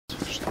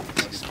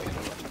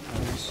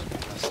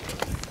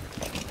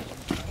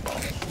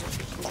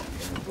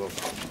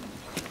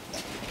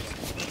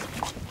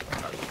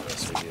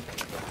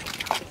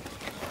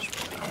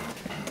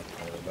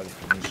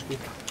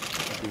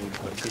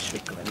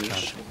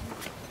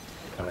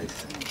Καλά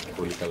είσαι.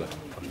 Πολύ καλά.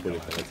 Πολύ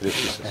καλά.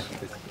 Τρέφεις σας.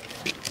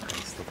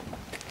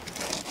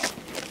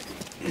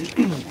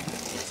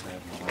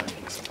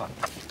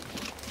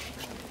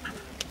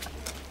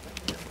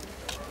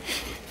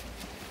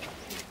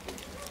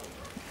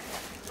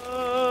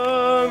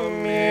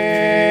 Αμήν.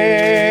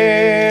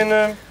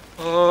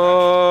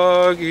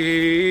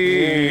 Αγίος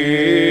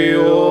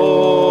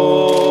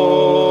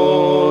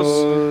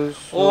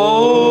ο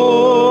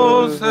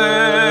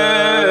Θεός,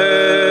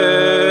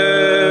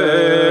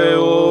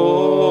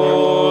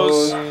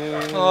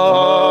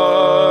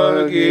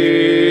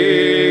 Αγίος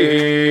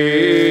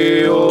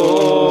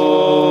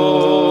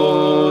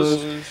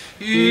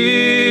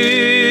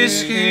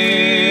ισχυρός,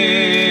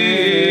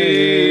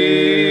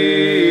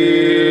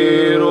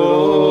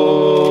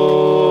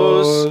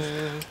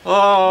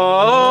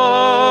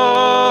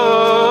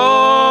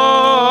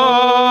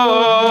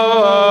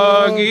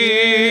 Αγίος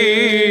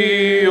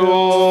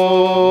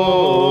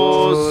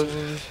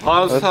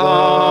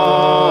αθάνατος,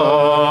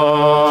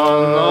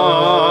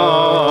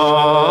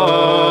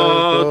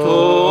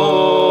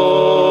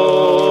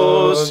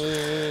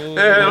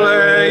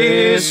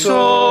 ελεησόν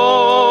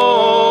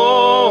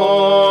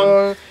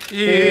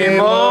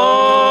ημάς.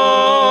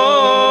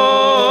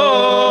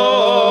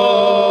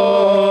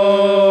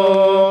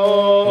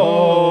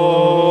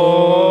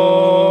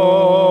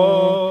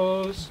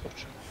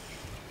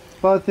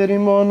 Πάτερ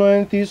ημών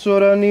εν της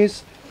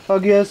ουρανής,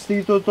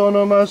 αγιαστήτω το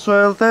όνομα σου,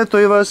 ελθέτω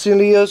η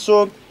βασιλεία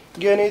σου,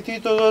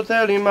 γεννηθήτω το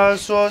θέλημά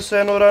σου ως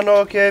εν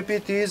ουρανό και επί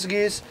της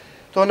γης,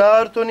 των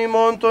άρτων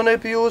ημών των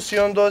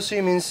επιούσιων δώσει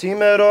ημίν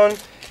σήμερον,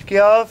 και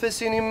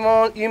άφεσιν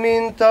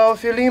ημίν τα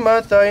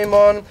οφειλήματα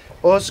ημών,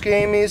 ως και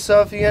εμείς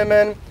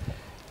αφιέμεν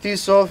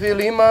τις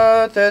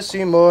οφειλήματες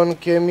ημών,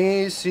 και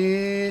μης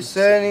εις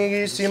εν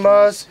εις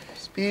ημάς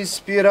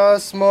εις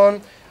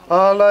πειρασμόν,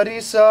 αλλά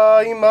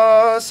ρίσα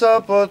ημάς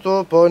από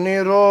το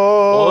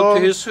πονηρό.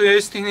 Ότι σου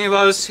εστιν η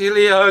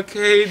βασιλεία και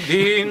η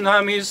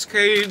δύναμις και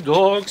η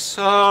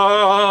δόξα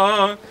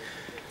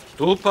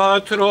του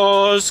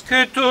Πατρός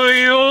και του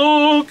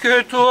Υιού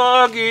και του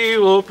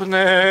Αγίου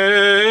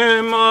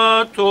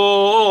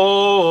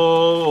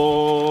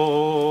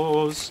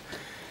Πνεύματος,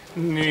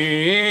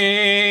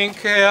 νυν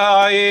και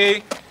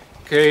αεί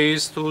και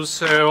εις τους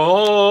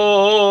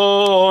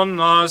αιώνας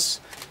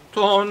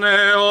των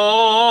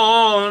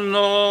αιώνων.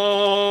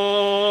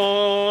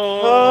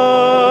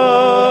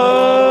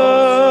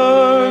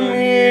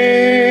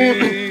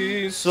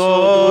 Аминь. Со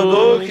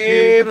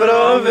духи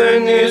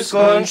праведни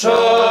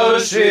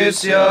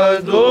скончавшися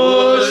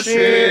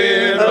души,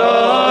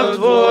 раб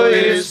Твой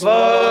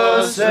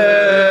спасе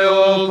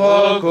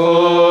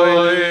упокой,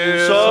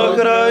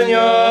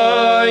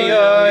 сохраняя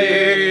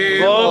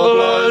их во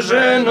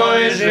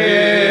блаженной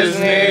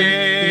жизни,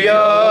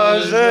 я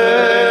же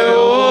у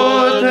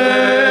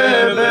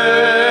Тебе,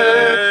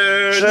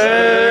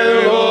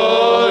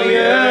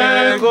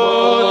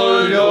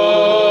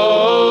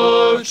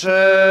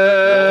 человеколюбче.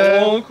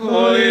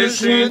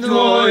 Укоиши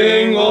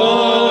Твоим,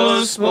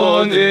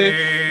 Господи,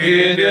 и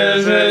где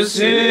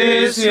си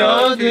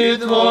святи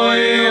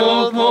Твои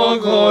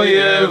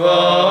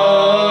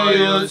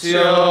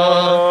упокоеваются.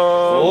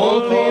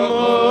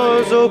 Молимо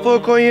за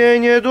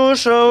упокоjenje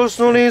duša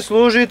usnulih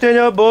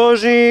služitelja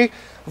Božjih,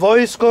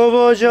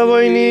 vojskovođa,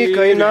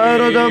 vojnika i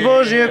naroda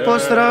Božjeg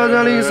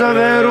postradalih za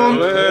veru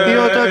i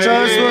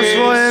otačanstvo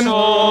svoje,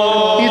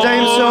 i da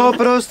im se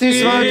oprosti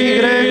svaki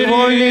greh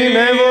voljni i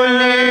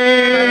nevoljni.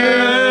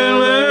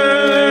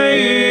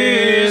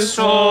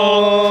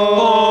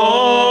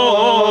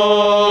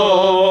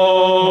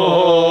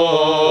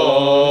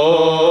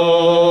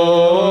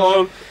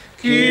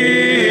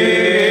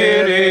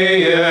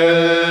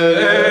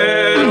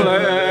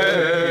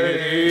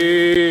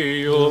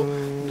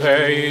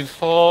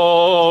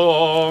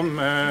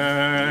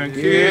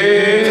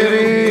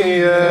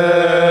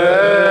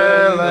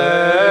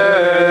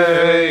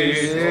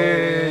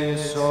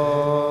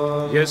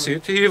 Jesi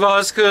ti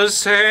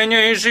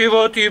vaskrsenje i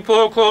život i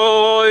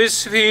pokoj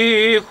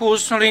svih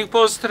usnulih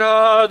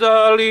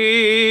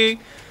postradalih,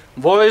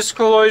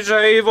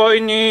 vojskovođa i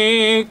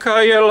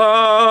vojnika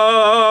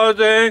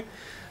jelade,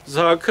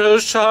 za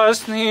krst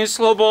časni i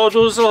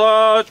slobodu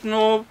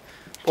zlatnu,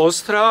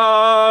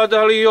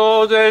 postradali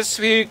ovde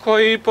svi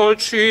koji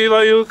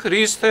počivaju,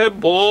 Hriste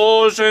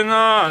Bože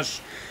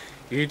naš,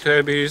 i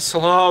Tebi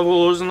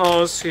slavu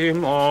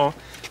uznosimo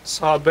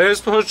sa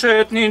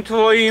bespočetnim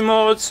Tvojim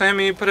Otcem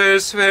i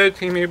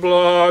presvetim i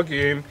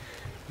blagim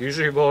i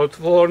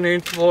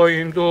životvornim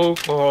Tvojim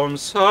Duhom,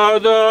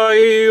 sada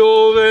i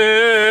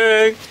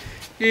uvek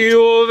i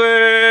u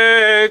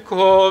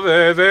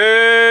vekove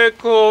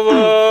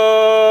vekova.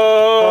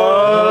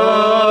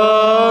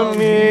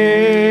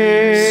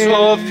 Amin.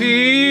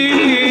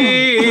 Sofija.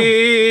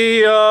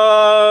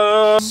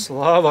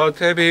 Slava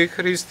Tebi,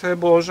 Hriste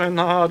Bože,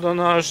 nado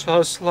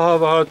naša,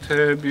 slava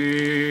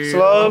Tebi.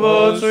 Slava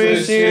Otcu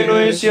i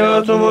Sinu i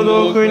Svjatomu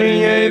Duhu i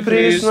ninje i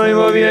prisno i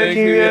vo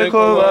vijeki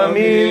vjekova.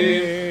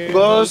 Amin.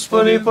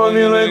 Gospodi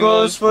pomiluj,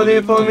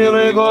 Gospodi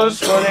pomiluj,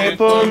 Gospodi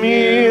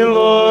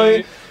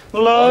pomiluj.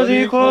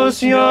 Vladiko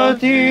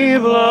svjati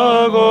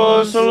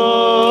blagoslovi.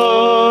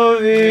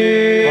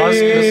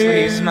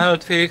 Vaskrsli iz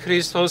mrtvih,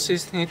 Hristos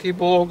istiniti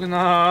Bog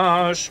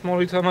naš,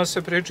 molitvama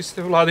se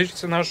prečiste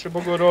Vladičice naše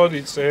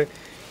Bogorodice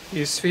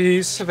i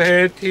svi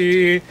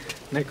sveti,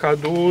 neka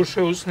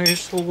duše usni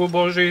slugu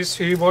Bože i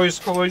svih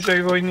vojskovođa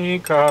i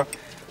vojnika,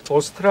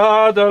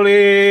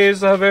 postradali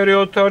za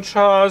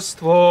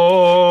veriotačastvo,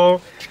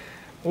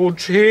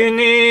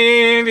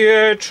 učini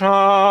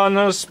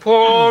vječan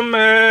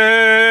spomen.